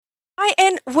Hi,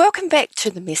 and welcome back to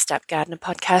the Messed Up Gardener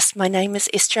podcast. My name is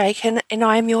Esther Aiken, and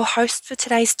I am your host for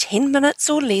today's 10 minutes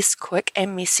or less quick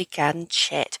and messy garden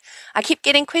chat. I keep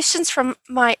getting questions from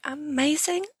my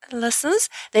amazing listeners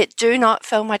that do not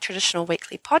fill my traditional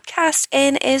weekly podcast,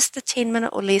 and as the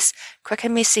 10-minute or less quick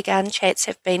and messy garden chats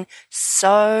have been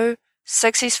so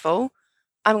successful,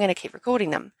 I'm going to keep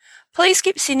recording them. Please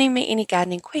keep sending me any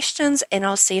gardening questions and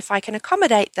I'll see if I can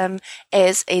accommodate them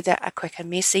as either a quick and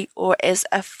messy or as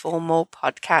a formal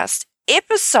podcast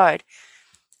episode.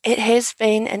 It has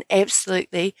been an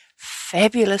absolutely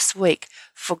fabulous week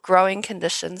for growing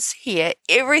conditions here.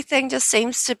 Everything just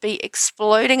seems to be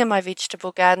exploding in my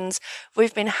vegetable gardens.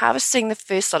 We've been harvesting the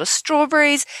first lot of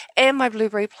strawberries and my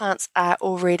blueberry plants are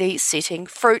already setting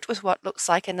fruit with what looks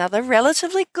like another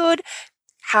relatively good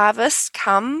harvest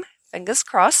come, fingers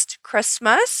crossed,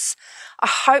 Christmas. I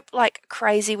hope like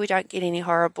crazy we don't get any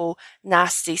horrible,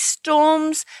 nasty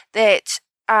storms that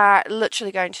are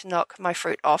literally going to knock my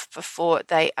fruit off before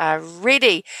they are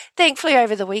ready. Thankfully,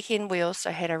 over the weekend, we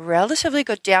also had a relatively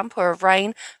good downpour of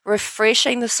rain,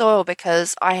 refreshing the soil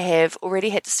because I have already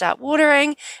had to start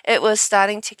watering. It was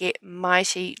starting to get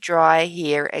mighty dry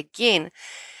here again.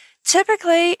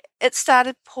 Typically, it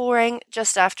started pouring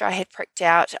just after I had pricked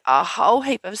out a whole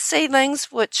heap of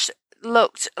seedlings, which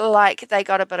looked like they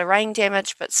got a bit of rain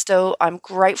damage, but still, I'm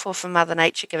grateful for Mother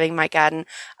Nature giving my garden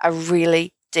a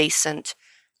really decent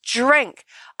drink.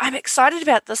 I'm excited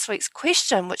about this week's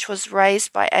question, which was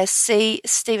raised by C.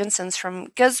 Stevenson's from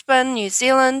Gisborne, New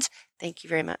Zealand. Thank you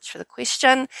very much for the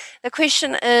question. The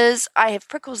question is, I have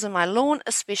prickles in my lawn,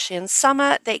 especially in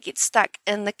summer, that get stuck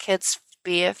in the kids'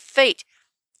 bare feet.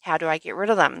 How do I get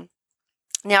rid of them?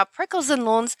 Now, prickles in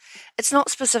lawns, it's not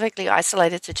specifically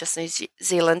isolated to just New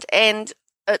Zealand, and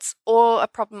it's all a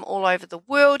problem all over the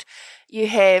world. You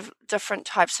have different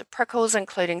types of prickles,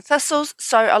 including thistles.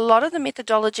 So a lot of the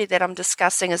methodology that I'm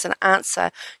discussing as an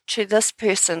answer to this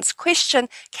person's question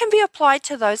can be applied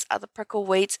to those other prickle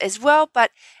weeds as well. But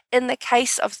in the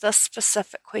case of this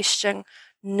specific question,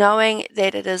 knowing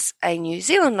that it is a New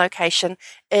Zealand location,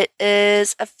 it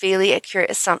is a fairly accurate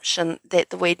assumption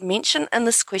that the weed mentioned in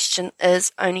this question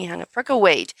is onehunga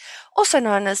prickleweed, also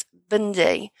known as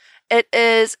bindi. It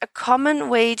is a common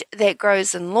weed that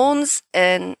grows in lawns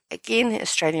in, again,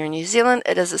 Australia and New Zealand.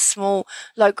 It is a small,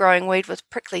 low-growing weed with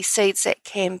prickly seeds that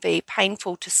can be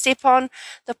painful to step on.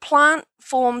 The plant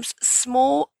forms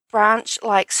small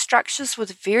branch-like structures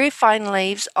with very fine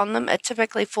leaves on them. It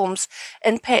typically forms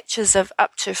in patches of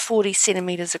up to 40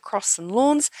 centimetres across in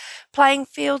lawns, playing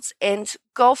fields and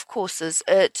golf courses.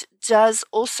 It does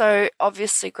also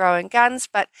obviously grow in gardens,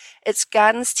 but its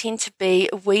gardens tend to be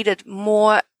weeded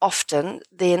more often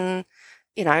than,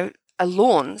 a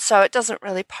lawn, so it doesn't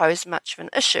really pose much of an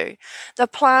issue. The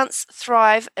plants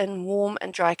thrive in warm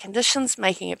and dry conditions,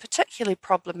 making it particularly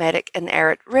problematic in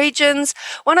arid regions.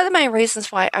 One of the main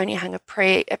reasons why onehunga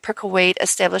prickleweed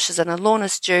establishes in a lawn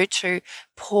is due to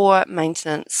poor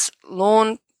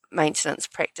lawn maintenance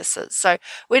practices. So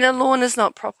when a lawn is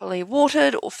not properly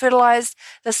watered or fertilized,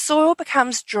 the soil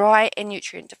becomes dry and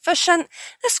nutrient deficient.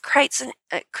 This creates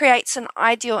an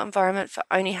ideal environment for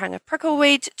onehunga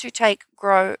prickleweed to take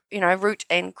root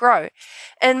and grow.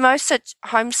 In most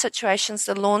home situations,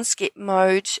 the lawns get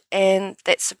mowed and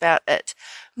that's about it.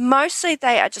 Mostly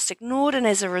they are just ignored, and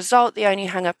as a result, the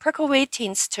onehunga prickleweed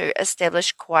tends to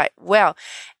establish quite well.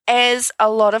 As a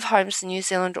lot of homes in New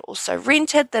Zealand are also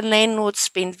rented, the landlords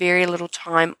spend very little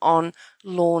time on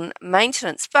lawn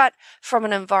maintenance. But from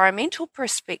an environmental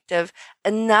perspective,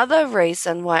 another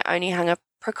reason why onehunga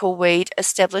prickleweed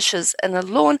establishes in a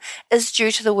lawn is due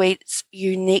to the weed's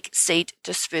unique seed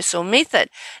dispersal method.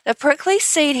 The prickly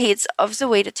seed heads of the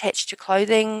weed attach to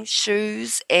clothing,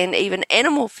 shoes, and even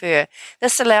animal fur.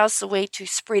 This allows the weed to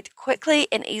spread quickly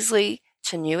and easily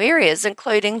to new areas,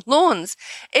 including lawns.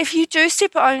 If you do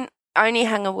step on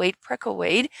onehunga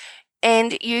prickleweed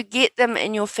and you get them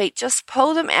in your feet, just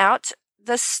pull them out.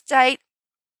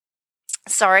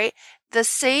 The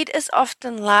seed is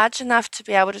often large enough to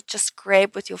be able to just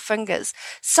grab with your fingers.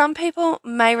 Some people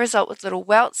may result with little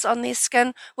welts on their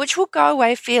skin, which will go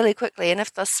away fairly quickly. And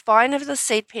if the spine of the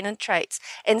seed penetrates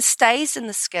and stays in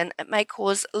the skin, it may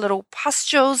cause little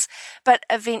pustules, but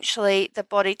eventually the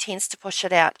body tends to push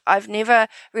it out. I've never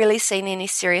really seen any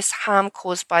serious harm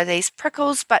caused by these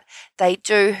prickles, but they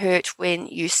do hurt when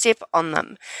you step on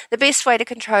them. The best way to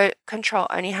control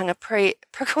onehunga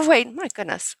prickleweed, my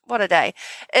goodness, what a day,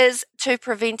 is to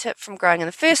prevent it from growing in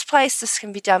the first place. This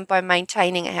can be done by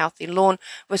maintaining a healthy lawn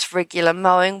with regular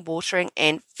mowing, watering,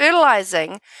 and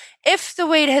fertilizing. If the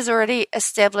weed has already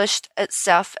established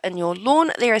itself in your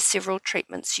lawn, there are several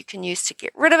treatments you can use to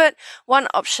get rid of it. One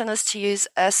option is to use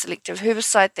a selective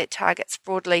herbicide that targets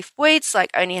broadleaf weeds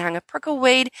like Onehunga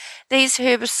prickleweed. These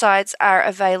herbicides are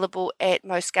available at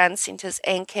most garden centres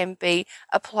and can be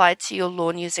applied to your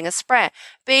lawn using a sprayer.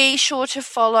 Be sure to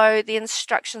follow the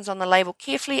instructions on the label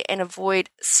carefully and avoid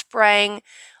spraying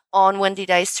on windy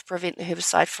days to prevent the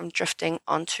herbicide from drifting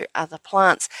onto other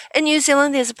plants. In New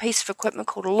Zealand, there's a piece of equipment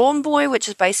called a lawn buoy, which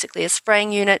is basically a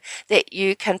spraying unit that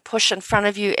you can push in front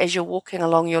of you as you're walking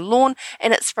along your lawn,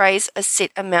 and it sprays a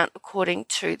set amount according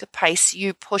to the pace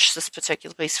you push this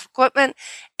particular piece of equipment.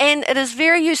 And it is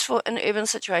very useful in urban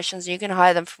situations, and you can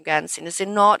hire them from garden centres. They're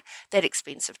not that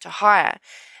expensive to hire.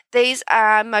 These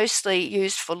are mostly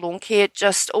used for lawn care.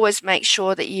 Just always make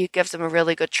sure that you give them a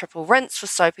really good triple rinse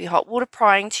with soapy hot water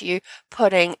prior to you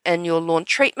putting in your lawn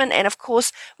treatment. And of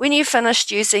course, when you've finished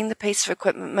using the piece of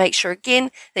equipment, make sure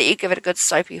again that you give it a good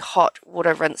soapy hot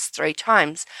water rinse 3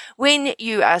 times. When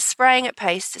you are spraying at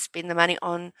pace to spend the money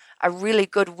on a really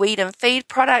good weed and feed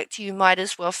product, you might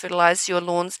as well fertilize your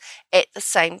lawns at the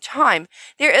same time.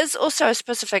 There is also a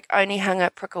specific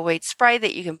Onehunga prickleweed spray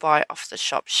that you can buy off the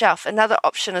shop shelf. Another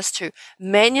option is to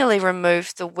manually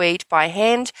remove the weed by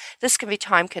hand. This can be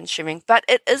time consuming, but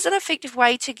it is an effective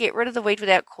way to get rid of the weed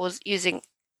without using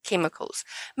chemicals.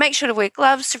 Make sure to wear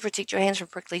gloves to protect your hands from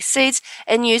prickly seeds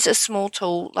and use a small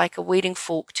tool like a weeding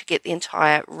fork to get the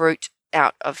entire root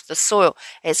out of the soil.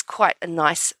 It has quite a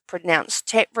nice pronounced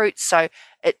taproot, so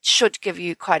it should give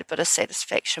you quite a bit of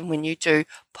satisfaction when you do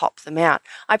pop them out.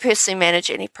 I personally manage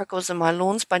any prickles in my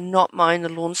lawns by not mowing the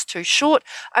lawns too short.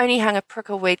 Onehunga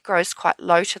prickleweed grows quite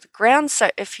low to the ground, so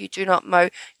if you do not mow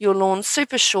your lawn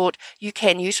super short, you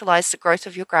can utilise the growth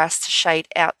of your grass to shade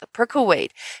out the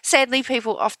prickleweed. Sadly,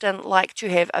 people often like to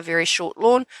have a very short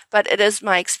lawn, but it is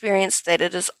my experience that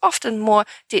it is often more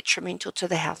detrimental to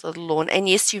the health of the lawn. And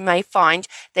yes, you may find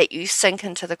that you sink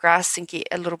into the grass and get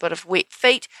a little bit of wet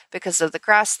feet because of the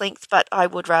grass length, but I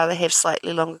would rather have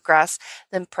slightly longer grass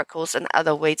than prickles and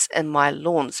other weeds in my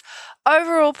lawns.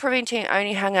 Overall, preventing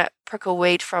Onehunga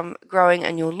prickleweed from growing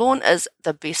in your lawn is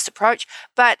the best approach,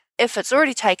 but if it's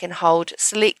already taken hold,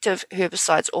 selective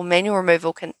herbicides or manual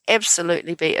removal can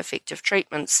absolutely be effective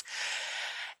treatments.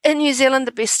 In New Zealand,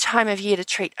 the best time of year to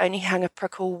treat Onehunga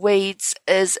prickle weeds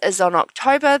is on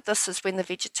October. This is when the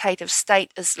vegetative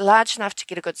state is large enough to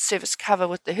get a good surface cover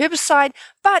with the herbicide,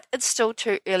 but it's still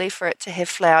too early for it to have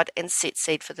flowered and set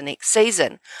seed for the next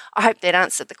season. I hope that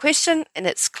answered the question, and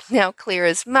it's now clear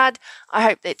as mud. I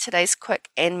hope that today's quick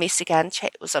and messy garden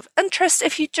chat was of interest.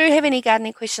 If you do have any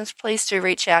gardening questions, please do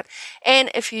reach out. And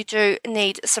if you do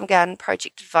need some garden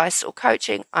project advice or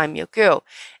coaching, I'm your girl.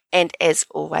 And as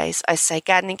always, I say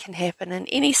gardening can happen in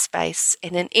any space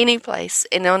and in any place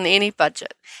and on any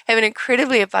budget. Have an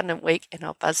incredibly abundant week, and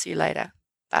I'll buzz you later.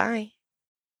 Bye.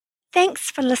 Thanks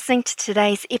for listening to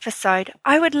today's episode.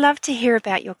 I would love to hear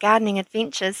about your gardening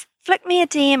adventures. Flick me a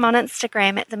DM on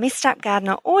Instagram at The Messed Up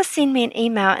Gardener or send me an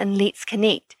email and let's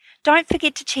connect. Don't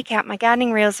forget to check out my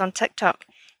gardening reels on TikTok.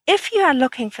 If you are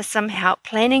looking for some help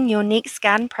planning your next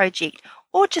garden project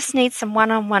or just need some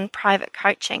one-on-one private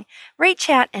coaching, reach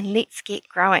out and let's get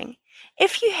growing.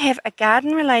 If you have a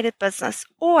garden-related business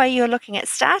or you're looking at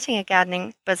starting a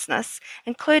gardening business,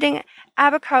 including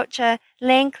arboriculture,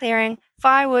 land clearing,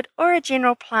 firewood, or a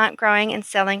general plant growing and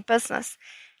selling business,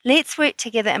 let's work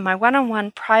together in my one-on-one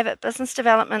private business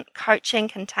development coaching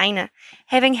container,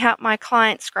 having helped my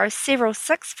clients grow several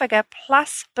six-figure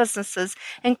plus businesses,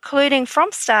 including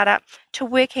from startup to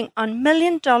working on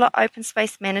million-dollar open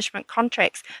space management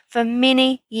contracts for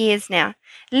many years now.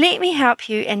 Let me help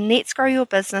you and let's grow your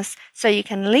business so you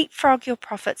can leapfrog your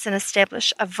profits and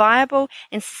establish a viable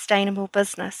and sustainable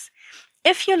business.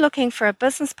 If you're looking for a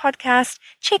business podcast,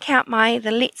 check out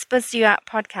the Let's Biz You Out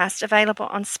podcast available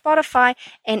on Spotify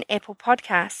and Apple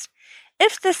Podcasts.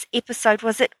 If this episode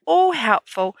was at all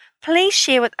helpful, please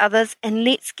share with others and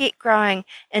let's get growing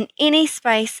in any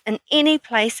space, in any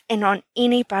place, and on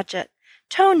any budget.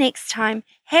 Till next time,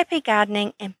 happy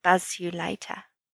gardening and buzz you later.